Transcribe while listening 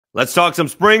Let's talk some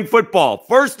spring football.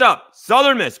 First up,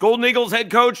 Southern Miss Golden Eagles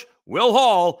head coach Will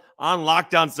Hall on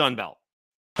Locked On Sunbelt.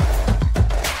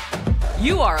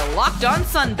 You are Locked On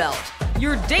Sunbelt,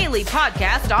 your daily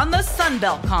podcast on the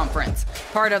Sunbelt Conference,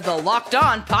 part of the Locked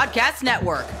On Podcast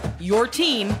Network, your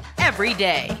team every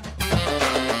day.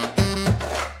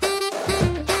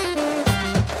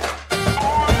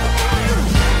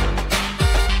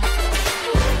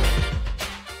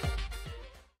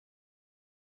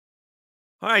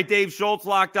 All right, Dave Schultz,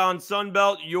 Locked On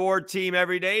Sunbelt, your team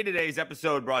every day. Today's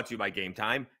episode brought to you by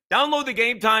Gametime. Download the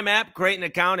Gametime app, create an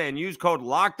account, and use code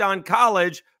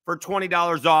LOCKEDONCollege for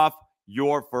 $20 off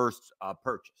your first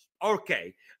purchase.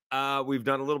 Okay, we've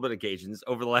done a little bit of occasions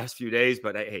over the last few days,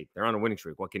 but hey, they're on a winning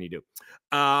streak. What can you do?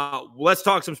 Let's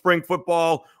talk some spring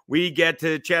football. We get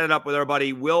to chat it up with our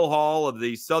buddy Will Hall of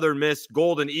the Southern Miss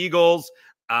Golden Eagles.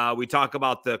 We talk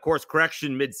about the course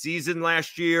correction midseason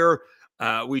last year.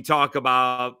 We talk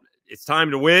about it's time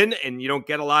to win, and you don't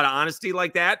get a lot of honesty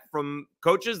like that from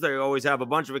coaches. They always have a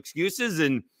bunch of excuses,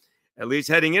 and at least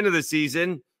heading into the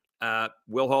season,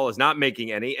 Will Hall is not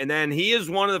making any. And then he is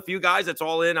one of the few guys that's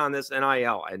all in on this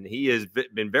NIL, and he has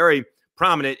been very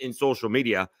prominent in social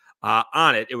media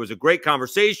on it. It was a great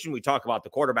conversation. We talk about the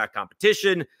quarterback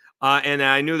competition, and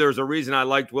I knew there was a reason I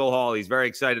liked Will Hall. He's very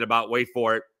excited about, wait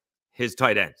for it, his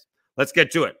tight ends. Let's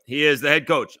get to it. He is the head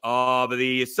coach of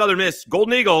the Southern Miss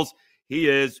Golden Eagles. He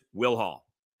is Will Hall.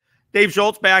 Dave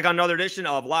Schultz back on another edition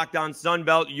of Locked On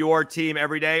Sunbelt, your team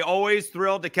every day. Always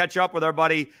thrilled to catch up with our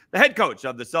buddy, the head coach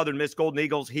of the Southern Miss Golden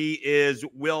Eagles. He is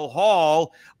Will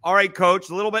Hall. All right, Coach,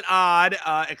 a little bit odd.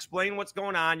 Explain what's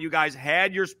going on. You guys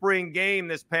had your spring game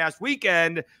this past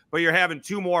weekend, but you're having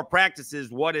two more practices.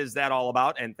 What is that all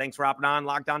about? And thanks for hopping on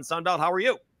Locked On Sunbelt. How are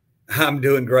you? I'm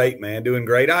doing great, man. Doing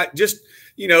great. I just,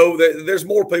 there's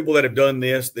more people that have done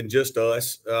this than just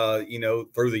us,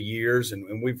 through the years,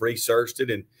 and we've researched it.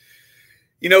 And,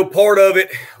 part of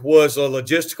it was a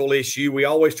logistical issue. We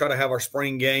always try to have our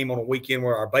spring game on a weekend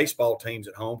where our baseball team's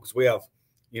at home because we have,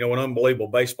 an unbelievable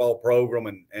baseball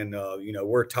program, and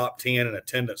we're top 10 in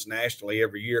attendance nationally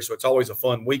every year. So it's always a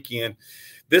fun weekend.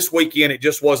 This weekend, it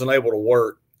just wasn't able to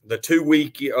work.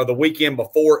 The weekend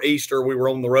before Easter, we were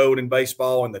on the road in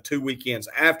baseball, and the 2 weekends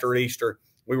after Easter,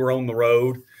 we were on the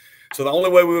road. So the only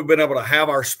way we would have been able to have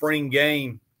our spring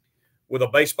game with a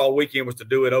baseball weekend was to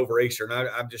do it over Easter, and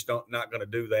I'm just not going to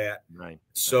do that. Right.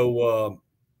 So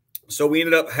we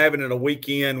ended up having it a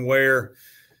weekend where,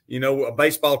 a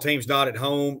baseball team's not at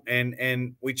home,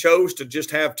 and we chose to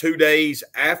just have 2 days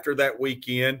after that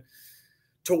weekend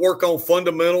to work on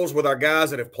fundamentals with our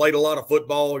guys that have played a lot of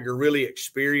football. You're really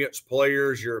experienced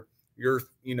players. You're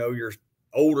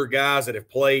older guys that have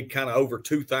played kind of over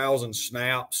 2,000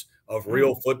 snaps of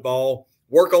real football.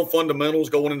 Work on fundamentals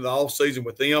going into the offseason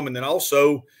with them, and then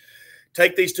also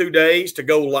take these 2 days to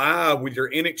go live with your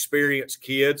inexperienced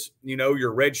kids,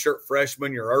 your redshirt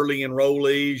freshmen, your early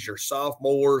enrollees, your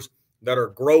sophomores that are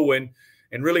growing,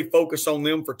 and really focus on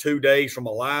them for 2 days from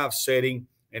a live setting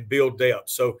and build depth.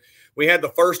 So we had the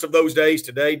first of those days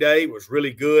today. Dave, it was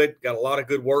really good. Got a lot of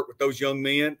good work with those young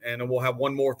men, and then we'll have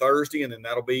one more Thursday, and then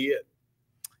that'll be it.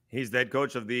 He's the head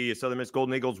coach of the Southern Miss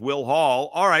Golden Eagles, Will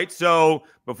Hall. All right, so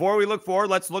before we look forward,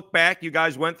 let's look back. You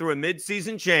guys went through a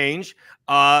midseason change.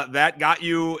 That got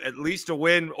you at least a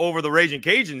win over the Raging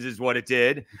Cajuns is what it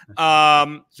did.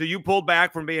 So you pulled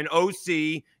back from being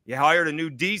OC. You hired a new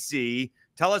DC.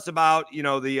 Tell us about,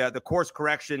 the course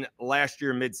correction last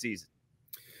year midseason.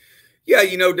 Yeah,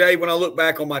 Dave, when I look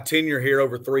back on my tenure here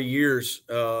over 3 years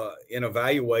and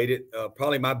evaluate it,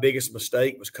 probably my biggest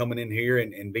mistake was coming in here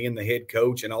and being the head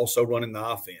coach and also running the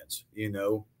offense.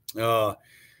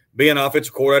 Being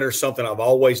offensive coordinator is something I've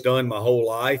always done my whole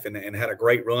life and had a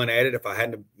great run at it. If I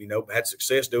hadn't, had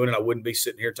success doing it, I wouldn't be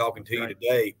sitting here talking to you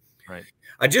today. Right.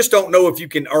 I just don't know if you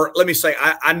can, or let me say,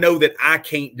 I know that I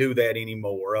can't do that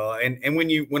anymore. And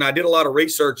when I did a lot of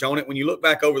research on it, when you look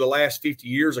back over the last 50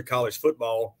 years of college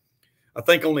football, I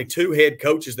think only 2 head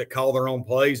coaches that call their own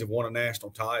plays have won a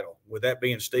national title, with that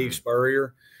being Steve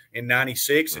Spurrier in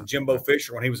 '96 and Jimbo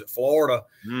Fisher when he was at Florida.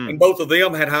 And both of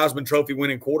them had Heisman Trophy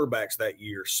winning quarterbacks that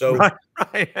year. So,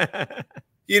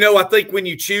 I think when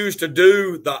you choose to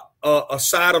do a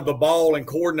side of the ball and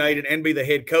coordinate it and be the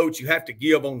head coach, you have to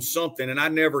give on something. And I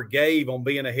never gave on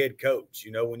being a head coach.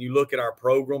 When you look at our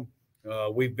program,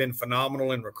 we've been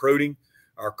phenomenal in recruiting.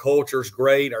 Our culture's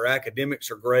great. Our academics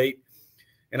are great.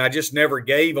 And I just never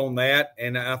gave on that.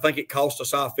 And I think it cost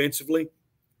us offensively.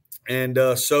 And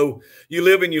so you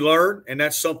live and you learn. And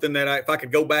that's something that if I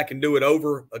could go back and do it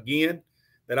over again,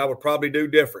 that I would probably do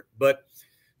different. But,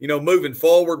 moving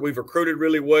forward, we've recruited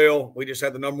really well. We just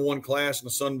had the #1 class in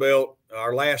the Sun Belt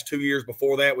our last 2 years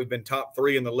before that, we've been top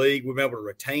 3 in the league. We've been able to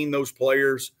retain those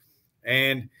players.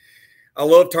 And I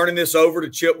love turning this over to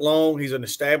Chip Long. He's an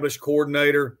established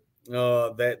coordinator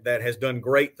that has done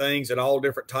great things at all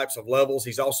different types of levels.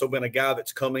 He's also been a guy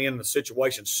that's come in a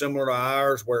situation similar to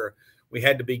ours where we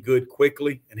had to be good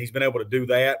quickly, and he's been able to do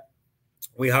that.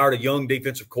 We hired a young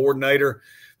defensive coordinator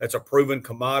that's a proven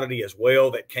commodity as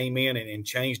well that came in and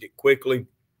changed it quickly.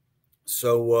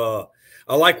 So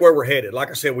I like where we're headed.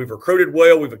 Like I said, we've recruited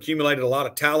well. We've accumulated a lot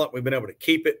of talent. We've been able to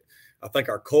keep it. I think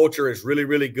our culture is really,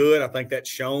 really good. I think that's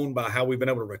shown by how we've been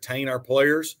able to retain our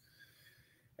players.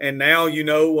 And now,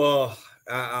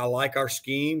 I like our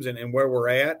schemes and where we're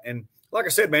at. And like I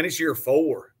said, man, it's year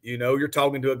 4. You're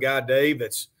talking to a guy, Dave,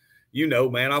 that's,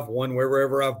 man, I've won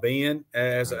wherever I've been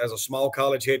as a small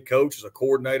college head coach, as a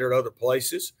coordinator at other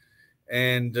places.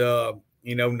 And,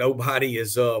 nobody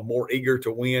is more eager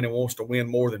to win and wants to win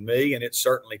more than me. And it's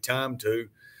certainly time to.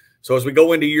 So as we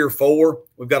go into year 4,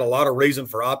 we've got a lot of reason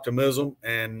for optimism,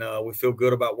 and we feel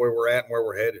good about where we're at and where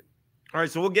we're headed. All right,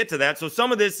 so we'll get to that. So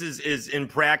some of this is in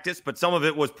practice, but some of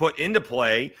it was put into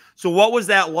play. So what was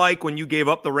that like when you gave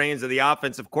up the reins of the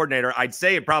offensive coordinator? I'd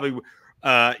say it probably,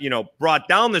 brought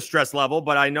down the stress level,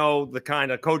 but I know the kind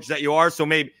of coach that you are, so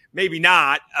maybe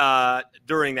not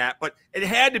during that. But it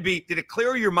had to be. Did it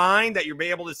clear your mind that you're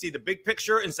able to see the big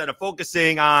picture instead of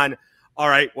focusing on, all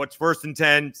right, what's 1st and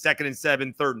 10, 2nd and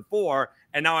 7, 3rd and 4,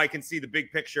 and now I can see the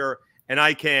big picture and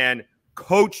I can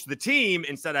coach the team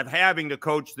instead of having to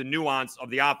coach the nuance of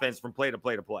the offense from play to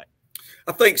play to play?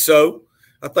 I think so.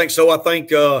 I think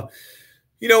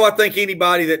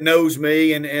anybody that knows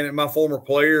me and my former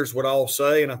players would all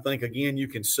say, and I think, again, you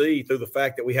can see through the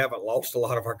fact that we haven't lost a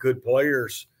lot of our good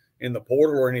players in the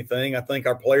portal or anything. I think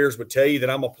our players would tell you that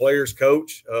I'm a players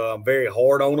coach. I'm very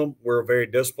hard on them. We're a very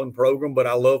disciplined program, but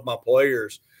I love my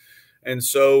players. And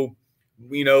so,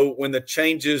 when the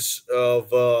changes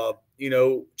of,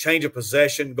 change of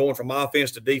possession, going from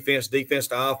offense to defense, defense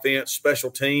to offense, special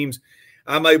teams,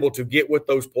 I'm able to get with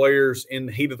those players in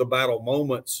the heat of the battle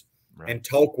moments and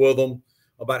talk with them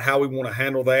about how we want to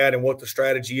handle that and what the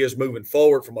strategy is moving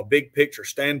forward from a big picture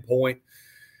standpoint,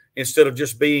 instead of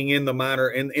just being in the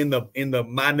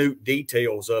minute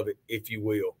details of it, if you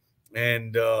will.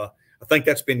 And I think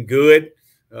that's been good.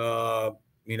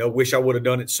 Wish I would have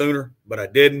done it sooner, but I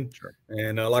didn't. Sure.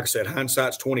 And like I said,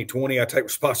 hindsight's 20/20. I take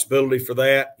responsibility for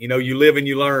that. You live and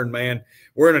you learn, man.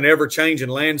 We're in an ever-changing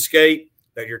landscape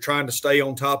that you're trying to stay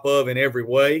on top of in every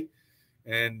way.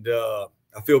 And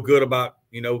I feel good about,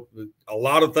 a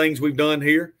lot of things we've done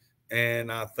here.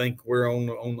 And I think we're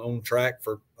on track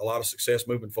for a lot of success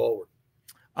moving forward.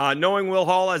 Knowing Will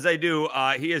Hall as I do,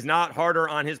 he is not harder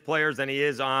on his players than he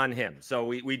is on him. So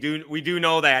we do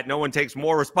know that. No one takes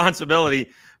more responsibility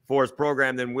for his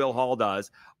program than Will Hall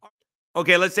does.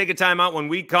 Okay, let's take a timeout. When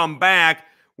we come back,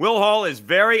 Will Hall is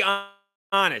very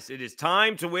honest. It is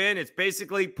time to win. It's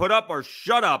basically put up or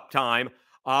shut up time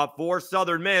for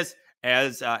Southern Miss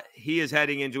as he is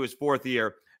heading into his 4th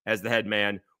year as the head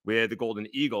man with the Golden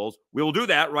Eagles. We will do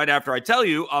that right after I tell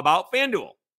you about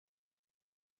FanDuel.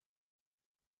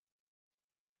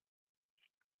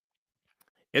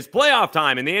 It's playoff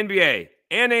time in the NBA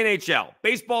and NHL.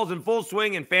 Baseball's in full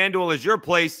swing, and FanDuel is your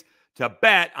place to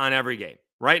bet on every game.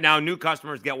 Right now, new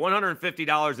customers get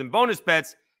 $150 in bonus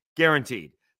bets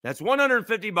guaranteed. That's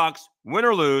 $150, win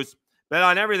or lose. Bet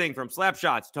on everything from slap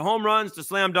shots to home runs to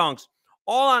slam dunks,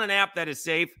 all on an app that is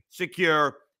safe,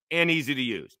 secure, and easy to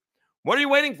use. What are you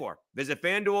waiting for? Visit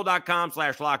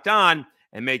FanDuel.com/lockedon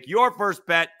and make your first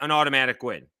bet an automatic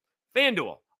win.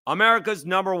 FanDuel, America's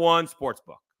 #1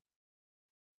 sportsbook.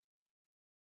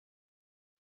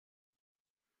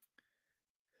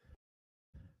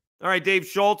 All right, Dave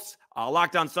Schultz,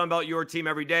 Locked On Sunbelt, your team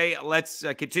every day. Let's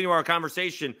continue our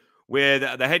conversation with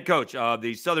the head coach of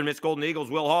the Southern Miss Golden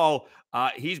Eagles, Will Hall.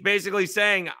 He's basically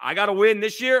saying, I got to win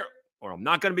this year or I'm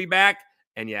not going to be back.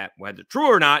 And yet, whether true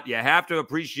or not, you have to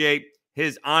appreciate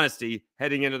his honesty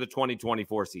heading into the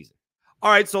 2024 season.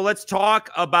 All right, so let's talk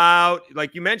about,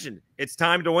 like you mentioned, it's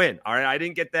time to win. All right, I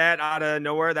didn't get that out of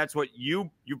nowhere. That's what you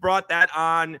brought that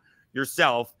on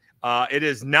yourself. It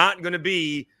is not going to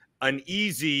be an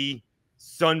easy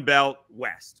Sun Belt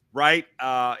West, right?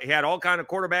 He had all kind of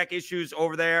quarterback issues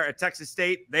over there at Texas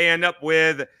State. They end up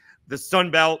with the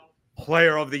Sun Belt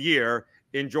Player of the Year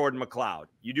in Jordan McLeod.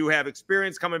 You do have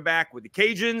experience coming back with the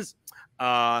Cajuns.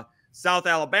 South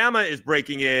Alabama is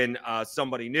breaking in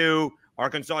somebody new.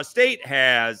 Arkansas State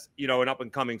has, an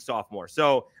up-and-coming sophomore.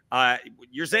 So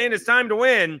you're saying it's time to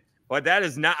win, but that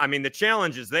is not – the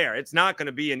challenge is there. It's not going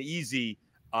to be an easy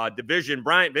division.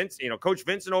 Bryant Vince, Coach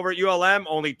Vincent over at ULM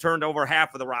only turned over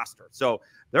half of the roster. So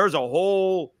there's a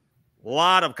whole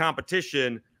lot of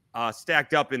competition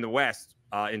stacked up in the West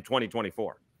in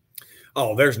 2024.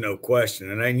 Oh, there's no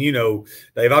question. And you know,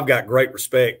 Dave, I've got great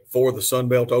respect for the Sun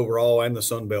Belt overall and the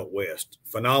Sun Belt West.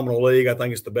 Phenomenal league. I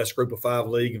think it's the best group of 5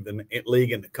 league in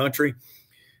the country.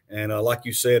 And like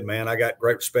you said, man, I got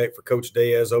great respect for Coach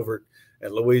Diaz over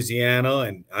at Louisiana.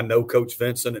 And I know Coach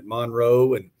Vincent at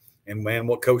Monroe. And man,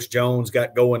 what Coach Jones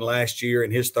got going last year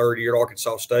in his 3rd year at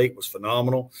Arkansas State was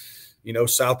phenomenal. You know,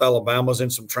 South Alabama's in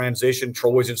some transition.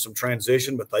 Troy's in some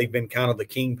transition, but they've been kind of the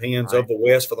kingpins of the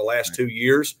West for the last 2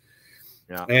 years.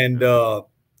 Yeah. And,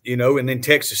 you know, and then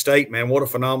Texas State, man, what a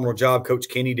phenomenal job Coach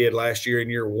Kenny did last year in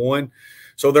year 1.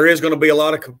 So there is going to be a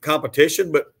lot of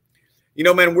competition. But, you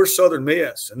know, man, we're Southern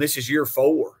Miss, and this is year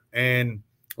 4. And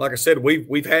like I said,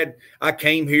 we've had – I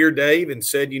came here, Dave, and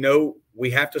said, you know,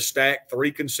 we have to stack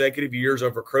 3 consecutive years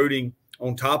of recruiting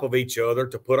on top of each other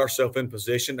to put ourselves in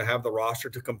position to have the roster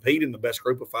to compete in the best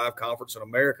group of 5 conference in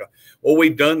America. Well,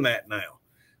 we've done that now,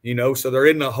 you know, so there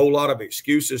isn't a whole lot of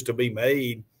excuses to be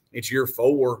made. It's year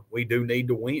 4. We do need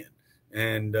to win,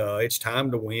 and it's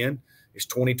time to win. It's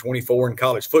 2024 in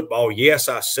college football. Yes,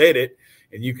 I said it,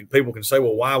 and people can say,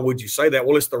 well, why would you say that?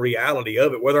 Well, it's the reality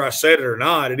of it. Whether I said it or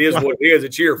not, it is what it is.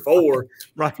 It's year 4.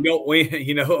 Right. If you don't win,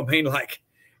 you know, I mean, like,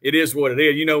 it is what it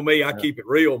is. You know me, I keep it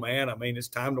real, man. I mean, it's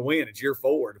time to win. It's year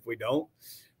 4. And if we don't,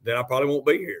 then I probably won't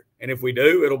be here. And if we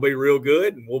do, it'll be real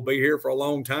good, and we'll be here for a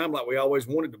long time like we always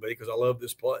wanted to be, because I love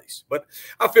this place. But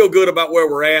I feel good about where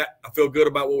we're at. I feel good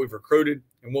about what we've recruited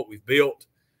and what we've built.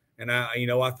 And I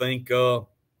think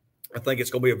it's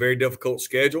going to be a very difficult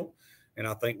schedule. And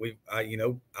I think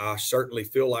I certainly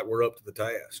feel like we're up to the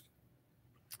task.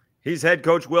 He's head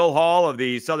coach Will Hall of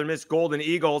the Southern Miss Golden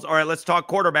Eagles. All right, let's talk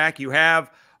quarterback. You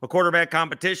have a quarterback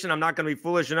competition. I'm not going to be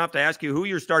foolish enough to ask you who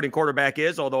your starting quarterback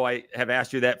is, although I have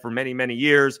asked you that for many, many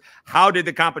years. How did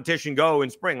the competition go in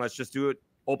spring? Let's just do an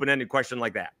open-ended question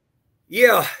like that.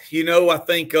 Yeah, you know, I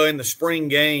think in the spring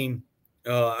game,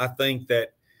 I think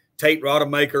that Tate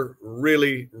Rodemaker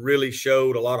really, really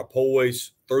showed a lot of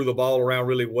poise, threw the ball around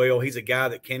really well. He's a guy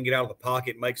that can get out of the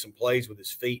pocket, make some plays with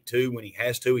his feet too when he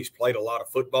has to. He's played a lot of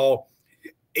football.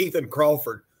 Ethan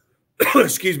Crawford,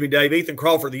 excuse me, Dave, Ethan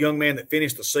Crawford, the young man that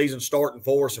finished the season starting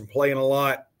for us and playing a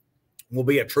lot, will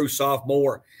be a true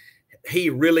sophomore. He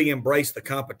really embraced the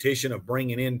competition of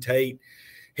bringing in Tate.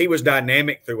 He was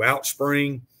dynamic throughout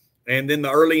spring. And then the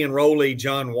early enrollee,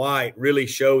 John White, really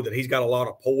showed that he's got a lot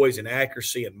of poise and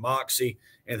accuracy and moxie,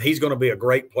 and he's going to be a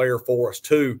great player for us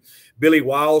too. Billy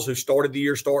Wiles, who started the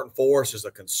year starting for us, is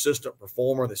a consistent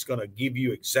performer that's going to give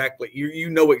you exactly –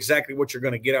 you know exactly what you're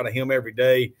going to get out of him every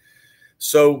day.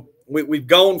 So we've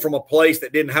gone from a place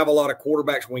that didn't have a lot of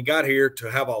quarterbacks when we got here to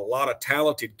have a lot of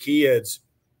talented kids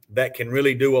that can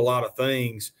really do a lot of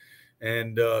things.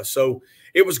 And so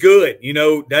it was good. You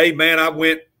know, Dave, man,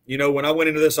 when I went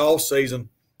into this off season,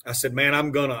 I said, man,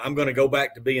 I'm gonna go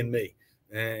back to being me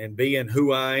and being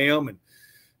who I am. And,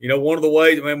 you know, one of the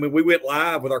ways, I mean, we went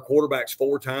live with our quarterbacks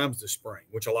 4 times this spring,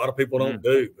 which a lot of people don't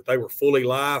do, but they were fully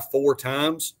live 4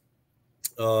 times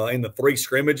in the 3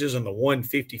 scrimmages and the 1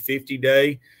 50-50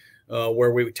 day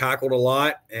where we tackled a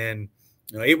lot. And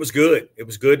it was good. It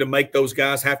was good to make those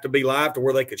guys have to be live to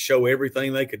where they could show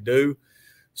everything they could do.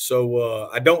 So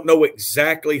I don't know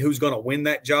exactly who's going to win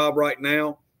that job right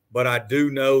now, but I do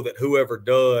know that whoever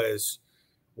does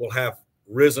will have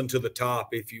risen to the top,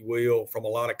 if you will, from a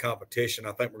lot of competition.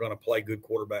 I think we're going to play good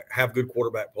quarterback, have good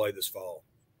quarterback play this fall.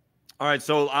 All right,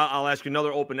 so I'll ask you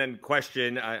another open-ended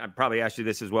question. I probably asked you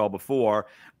this as well before.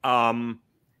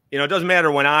 You know, it doesn't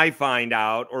matter when I find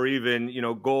out, or even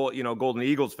Golden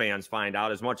Eagles fans find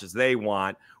out as much as they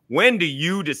want. When do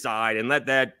you decide and let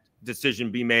that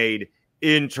decision be made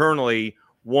internally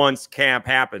once camp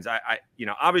happens?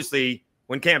 Obviously,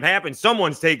 when camp happens,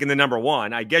 someone's taking the number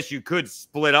 1. I guess you could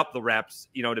split up the reps,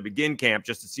 to begin camp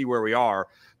just to see where we are.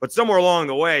 But somewhere along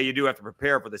the way, you do have to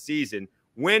prepare for the season.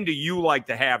 When do you like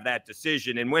to have that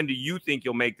decision, and when do you think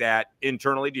you'll make that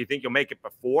internally? Do you think you'll make it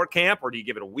before camp, or do you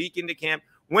give it a week into camp?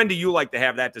 When do you like to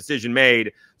have that decision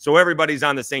made so everybody's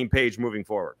on the same page moving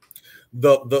forward?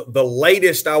 The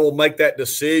latest I will make that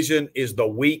decision is the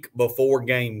week before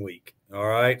game week. All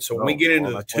right. So when we get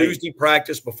into the Tuesday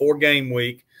practice before game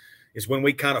week is when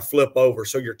we kind of flip over.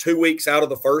 So you're 2 weeks out of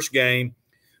the first game.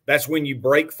 That's when you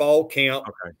break fall camp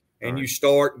and you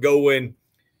start going,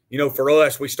 for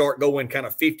us, we start going kind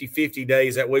of 50-50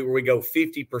 days that week where we go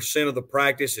 50% of the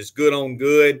practice is good on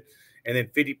good. And then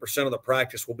 50% of the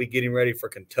practice will be getting ready for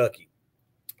Kentucky.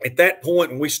 At that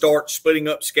point, when we start splitting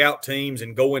up scout teams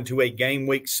and go into a game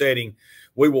week setting,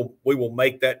 we will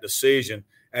make that decision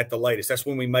at the latest. That's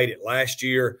when we made it last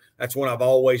year. That's when I've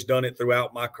always done it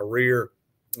throughout my career.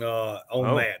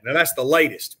 on that. Now, that's the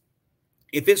latest.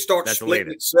 If it starts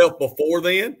splitting itself before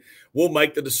then, we'll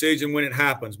make the decision when it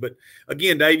happens. But,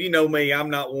 again, Dave, you know me. I'm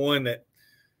not one that,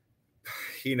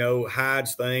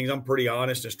 hides things. I'm pretty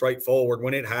honest and straightforward.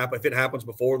 When it happens, if it happens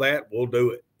before that, we'll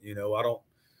do it.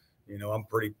 I'm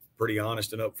pretty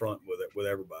honest and upfront with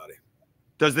everybody.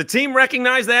 Does the team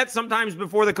recognize that sometimes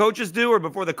before the coaches do, or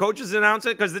before the coaches announce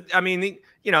it? Because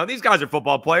these guys are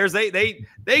football players. They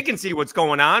can see what's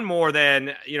going on more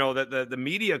than the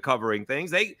media covering things.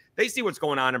 They see what's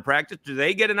going on in practice. Do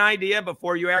they get an idea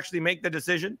before you actually make the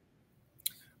decision?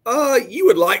 You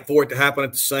would like for it to happen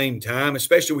at the same time,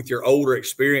 especially with your older,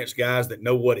 experienced guys that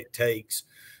know what it takes.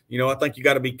 I think you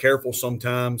got to be careful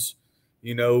sometimes.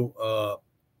 We're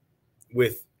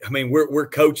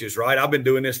coaches, right? I've been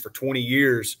doing this for 20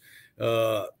 years.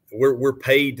 We're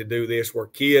paid to do this, where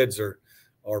kids are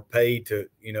paid to,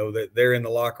 that they're in the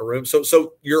locker room.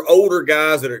 So your older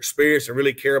guys that are experienced and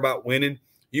really care about winning,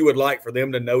 you would like for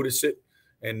them to notice it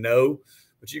and know.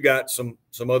 But you got some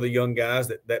other young guys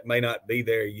that may not be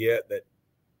there yet, that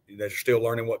are still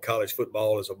learning what college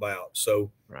football is about. So,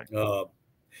 right.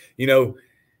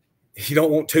 You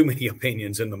don't want too many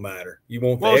opinions in the matter. You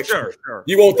want sure.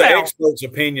 You want the experts'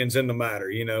 opinions in the matter,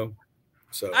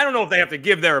 So I don't know if they have to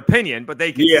give their opinion, but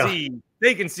they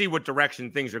can see what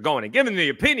direction things are going. And given the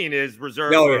opinion is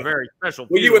reserved for a very special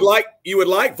field. Well, you would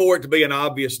like for it to be an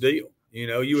obvious deal.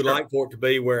 You would like for it to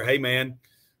be where, hey man,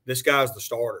 this guy's the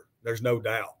starter. There's no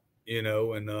doubt.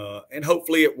 And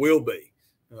hopefully it will be.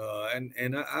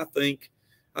 And I think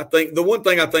the one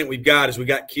thing I think we've got is we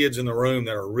got kids in the room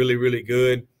that are really, really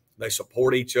good. They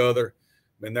support each other,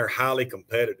 and they're highly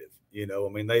competitive.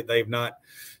 They've not,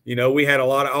 we had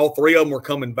all three of them were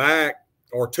coming back,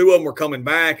 or two of them were coming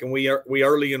back, and we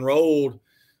early enrolled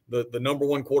the number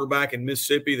one quarterback in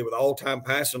Mississippi, that was all-time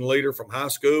passing leader from high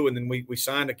school, and then we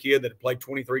signed a kid that had played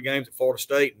 23 games at Florida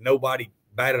State, and nobody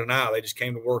batted an eye. They just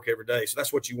came to work every day. So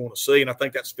that's what you want to see, and I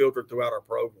think that's filtered throughout our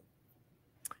program.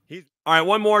 All right,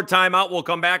 one more timeout. We'll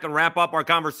come back and wrap up our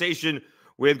conversation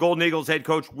with Golden Eagles head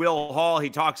coach Will Hall.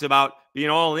 He talks about being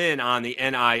all in on the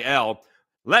NIL.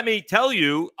 Let me tell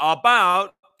you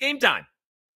about Gametime.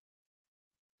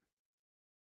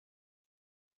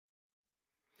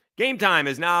 Gametime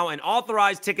is now an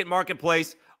authorized ticket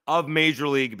marketplace of Major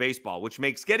League Baseball, which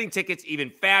makes getting tickets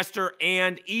even faster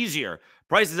and easier.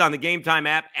 Prices on the Gametime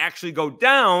app actually go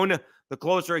down the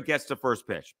closer it gets to first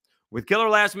pitch. With killer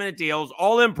last-minute deals,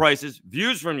 all-in prices,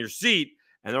 views from your seat,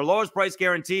 and their lowest price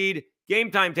guaranteed,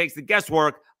 Gametime takes the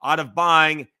guesswork out of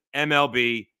buying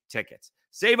MLB tickets.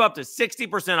 Save up to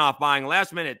 60% off buying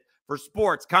last minute for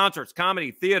sports, concerts,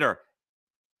 comedy, theater.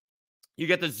 You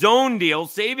get the zone deal.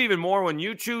 Save even more when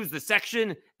you choose the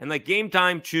section and let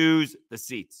Gametime choose the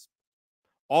seats.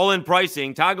 All-in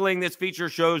pricing, toggling this feature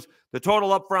shows the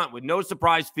total up front with no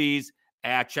surprise fees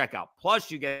at checkout. Plus,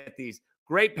 you get these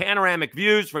great panoramic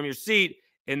views from your seat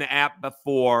in the app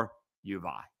before you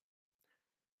buy.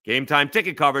 Gametime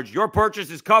ticket coverage. Your purchase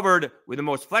is covered with the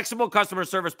most flexible customer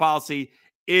service policy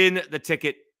in the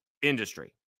ticket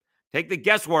industry. Take the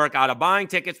guesswork out of buying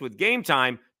tickets with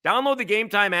Gametime. Download the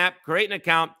Gametime app, create an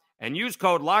account, and use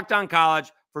code LOCKEDONCollege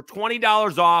for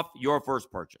 $20 off your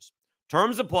first purchase.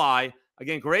 Terms apply.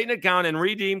 Again, create an account and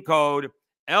redeem code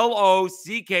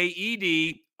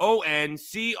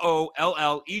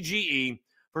LOCKEDONCOLLEGE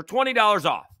for $20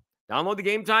 off. Download the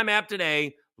Gametime app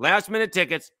today. Last minute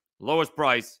tickets, lowest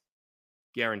price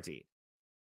guaranteed.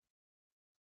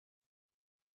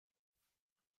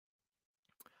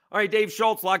 All right, Dave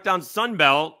Schultz, Locked On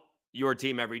Sunbelt, your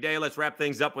team every day. Let's wrap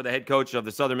things up with the head coach of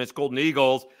the Southern Miss Golden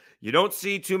Eagles. You don't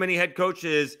see too many head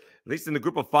coaches, at least in the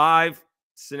group of five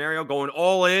scenario, going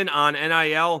all in on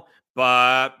NIL,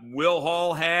 but Will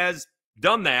Hall has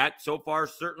done that so far,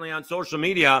 certainly on social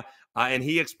media, and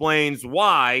he explains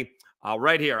why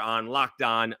right here on Locked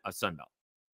On Sunbelt.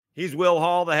 He's Will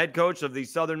Hall, the head coach of the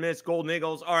Southern Miss Golden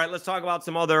Eagles. All right, let's talk about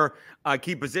some other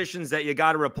key positions that you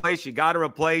got to replace. You got to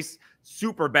replace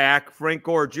Superback Frank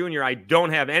Gore Jr. I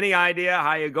don't have any idea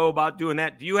how you go about doing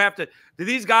that. Do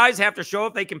these guys have to show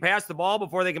if they can pass the ball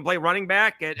before they can play running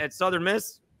back at Southern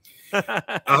Miss?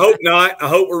 I hope not. I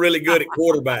hope we're really good at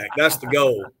quarterback. That's the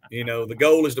goal. The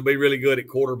goal is to be really good at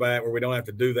quarterback, where we don't have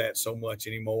to do that so much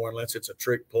anymore, unless it's a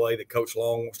trick play that Coach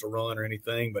Long wants to run or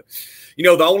anything. But, the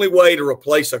only way to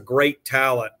replace a great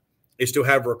talent is to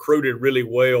have recruited really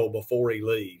well before he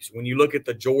leaves. When you look at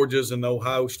the Georgias and the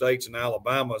Ohio States and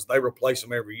Alabamas, they replace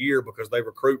them every year because they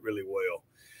recruit really well.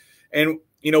 And,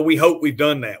 we hope we've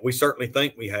done that. We certainly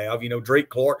think we have. Drake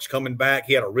Clark's coming back.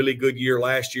 He had a really good year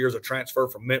last year as a transfer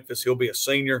from Memphis. He'll be a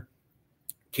senior.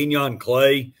 Kenyon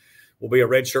Clay will be a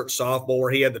redshirt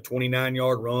sophomore. He had the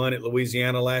 29-yard run at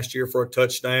Louisiana last year for a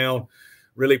touchdown.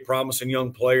 Really promising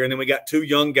young player. And then we got two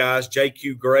young guys,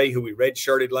 J.Q. Gray, who we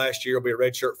redshirted last year, will be a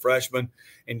redshirt freshman,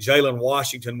 and Jalen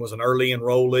Washington was an early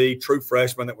enrollee, true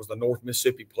freshman that was the North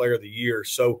Mississippi Player of the Year.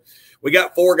 So we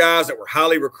got four guys that were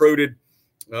highly recruited,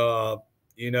 and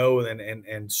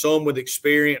some with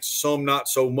experience, some not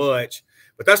so much.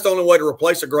 But that's the only way to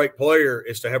replace a great player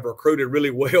is to have recruited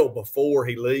really well before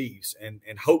he leaves. And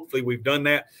hopefully we've done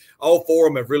that. All four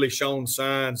of them have really shown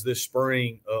signs this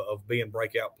spring of being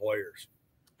breakout players.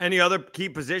 Any other key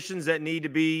positions that need to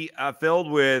be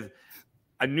filled with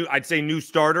I'd say new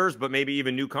starters, but maybe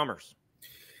even newcomers?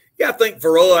 Yeah, I think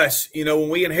for us, when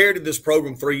we inherited this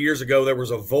program 3 years ago, there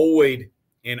was a void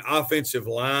in offensive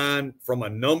line from a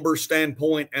number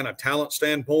standpoint and a talent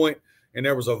standpoint. And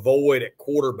there was a void at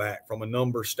quarterback from a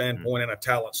number standpoint and a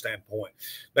talent standpoint.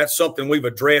 That's something we've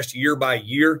addressed year by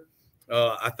year.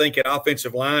 I think at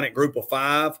offensive line at Group of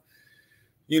Five,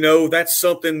 that's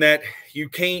something that you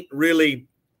can't really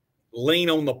lean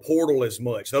on the portal as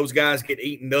much. Those guys get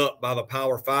eaten up by the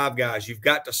Power Five guys. You've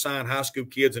got to sign high school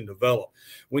kids and develop.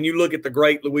 When you look at the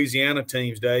great Louisiana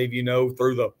teams, Dave,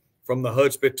 from the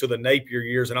Hudspeth to the Napier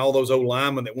years and all those old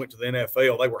linemen that went to the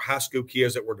NFL, they were high school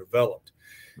kids that were developed.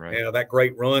 Right. That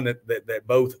great run that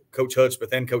both Coach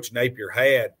Hudspeth and Coach Napier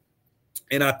had.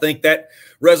 And I think that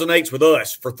resonates with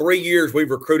us. For 3 years, we've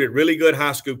recruited really good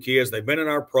high school kids. They've been in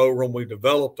our program. We've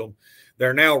developed them.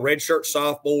 They're now redshirt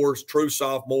sophomores, true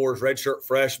sophomores, redshirt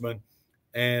freshmen.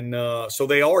 And so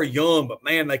they are young, but,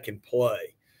 man, they can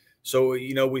play. So,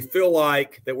 we feel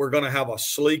like that we're going to have a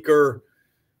sleeker,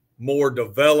 more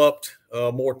developed,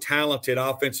 more talented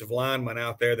offensive lineman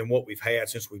out there than what we've had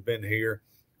since we've been here.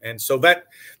 And so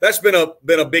that's been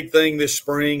a big thing this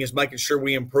spring, is making sure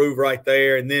we improve right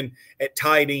there. And then at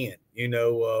tight end, we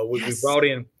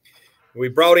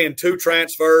brought in 2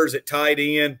 transfers at tight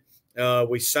end.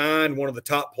 We signed one of the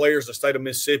top players in the state of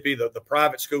Mississippi, the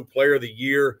private school player of the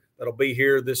year that'll be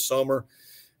here this summer.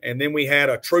 And then we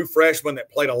had a true freshman that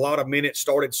played a lot of minutes,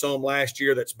 started some last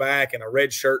year, that's back, and a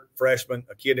redshirt freshman,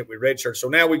 a kid that we redshirted. So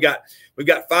now we've got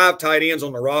 5 tight ends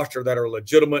on the roster that are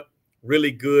legitimate,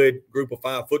 really good Group of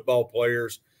Five football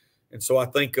players. And so I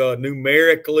think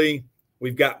numerically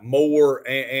we've got more,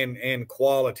 and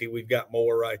quality we've got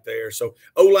more right there. So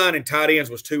O-line and tight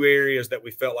ends was 2 areas that we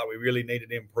felt like we really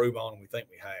needed to improve on, and we think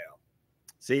we have.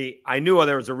 See, I knew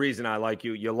there was a reason I like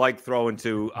you. You like throwing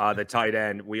to the tight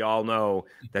end. We all know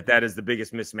that is the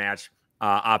biggest mismatch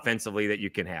offensively that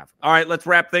you can have. All right, let's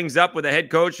wrap things up with the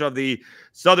head coach of the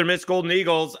Southern Miss Golden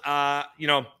Eagles.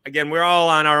 Again, we're all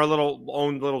on our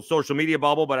own little social media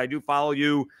bubble, but I do follow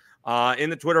you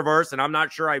in the Twitterverse, and I'm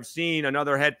not sure I've seen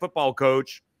another head football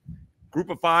coach,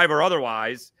 Group of Five or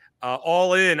otherwise,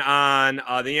 all in on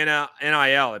the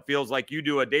NIL. It feels like you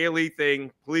do a daily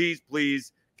thing. Please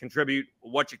contribute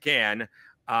what you can.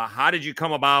 How did you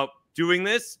come about doing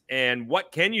this, and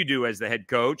what can you do as the head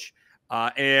coach?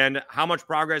 And how much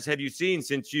progress have you seen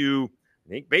since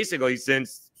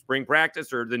since spring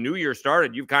practice or the new year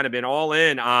started? You've kind of been all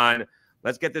in on,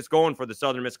 let's get this going for the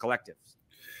Southern Miss collectives.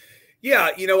 Yeah,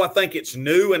 I think it's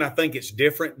new and I think it's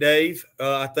different, Dave.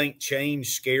 I think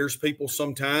change scares people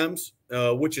sometimes,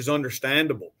 which is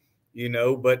understandable,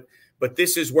 but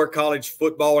this is where college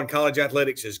football and college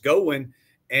athletics is going.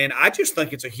 And I just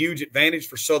think it's a huge advantage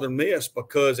for Southern Miss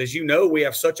because, as you know, we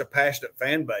have such a passionate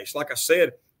fan base. Like I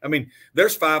said,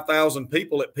 there's 5,000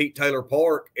 people at Pete Taylor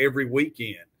Park every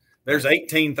weekend. There's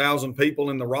 18,000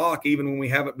 people in the Rock, even when we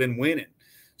haven't been winning.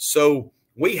 So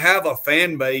we have a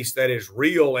fan base that is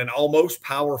real and almost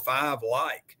Power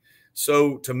Five-like.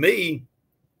 So to me,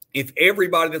 if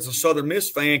everybody that's a Southern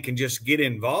Miss fan can just get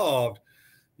involved,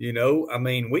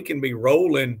 we can be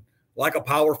rolling like a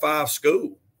Power Five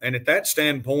school. And at that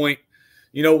standpoint,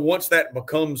 once that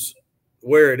becomes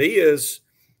where it is,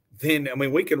 then,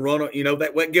 we can run,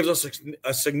 that gives us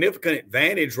a significant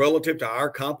advantage relative to our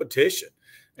competition.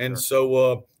 And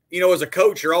so, as a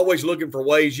coach, you're always looking for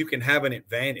ways you can have an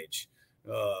advantage.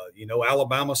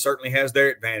 Alabama certainly has their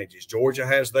advantages. Georgia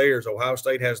has theirs. Ohio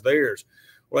State has theirs.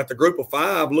 Well, at the Group of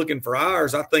Five looking for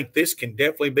ours, I think this can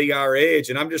definitely be our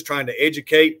edge. And I'm just trying to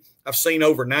educate. I've seen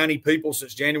over 90 people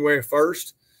since January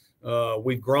 1st.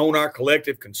 We've grown our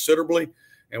collective considerably,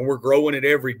 and we're growing it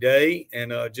every day,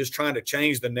 and just trying to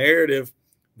change the narrative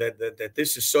that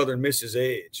this is Southern Miss's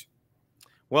edge.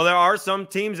 Well, there are some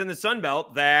teams in the Sun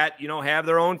Belt that, have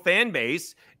their own fan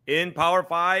base in Power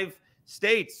Five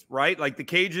states, right? Like the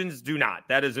Cajuns do not.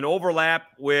 That is an overlap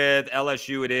with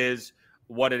LSU. It is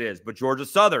what it is. But Georgia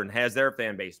Southern has their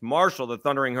fan base. Marshall, the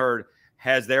Thundering Herd,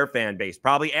 has their fan base.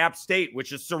 Probably App State,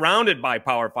 which is surrounded by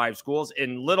Power 5 schools,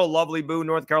 in little lovely Boone,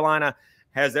 North Carolina,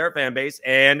 has their fan base.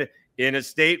 And in a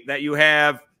state that you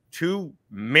have two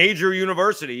major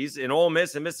universities in Ole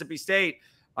Miss and Mississippi State,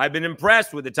 I've been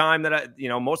impressed with the time that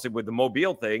mostly with the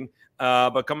Mobile thing.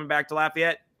 But coming back to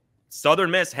Lafayette,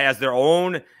 Southern Miss has their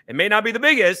own, it may not be the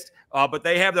biggest, but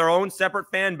they have their own separate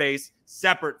fan base,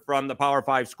 separate from the Power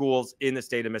 5 schools in the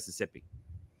state of Mississippi.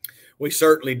 We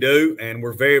certainly do, and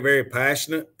we're very, very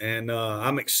passionate, and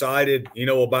I'm excited,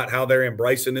 about how they're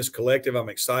embracing this collective. I'm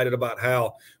excited about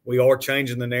how we are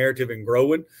changing the narrative and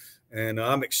growing, and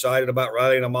I'm excited about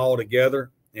rallying them all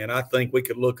together, and I think we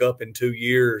could look up in 2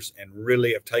 years and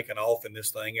really have taken off in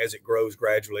this thing as it grows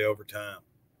gradually over time.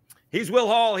 He's Will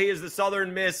Hall. He is the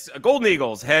Southern Miss Golden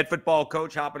Eagles head football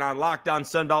coach, hopping on Locked On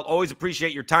Sunbelt. Always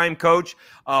appreciate your time, Coach.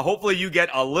 Hopefully you get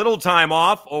a little time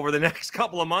off over the next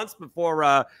couple of months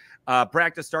before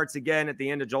practice starts again at the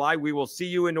end of July. We will see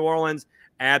you in New Orleans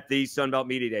at the Sunbelt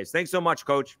Media Days. Thanks so much,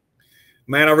 Coach.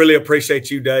 Man, I really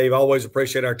appreciate you, Dave. I always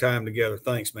appreciate our time together.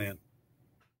 Thanks, man.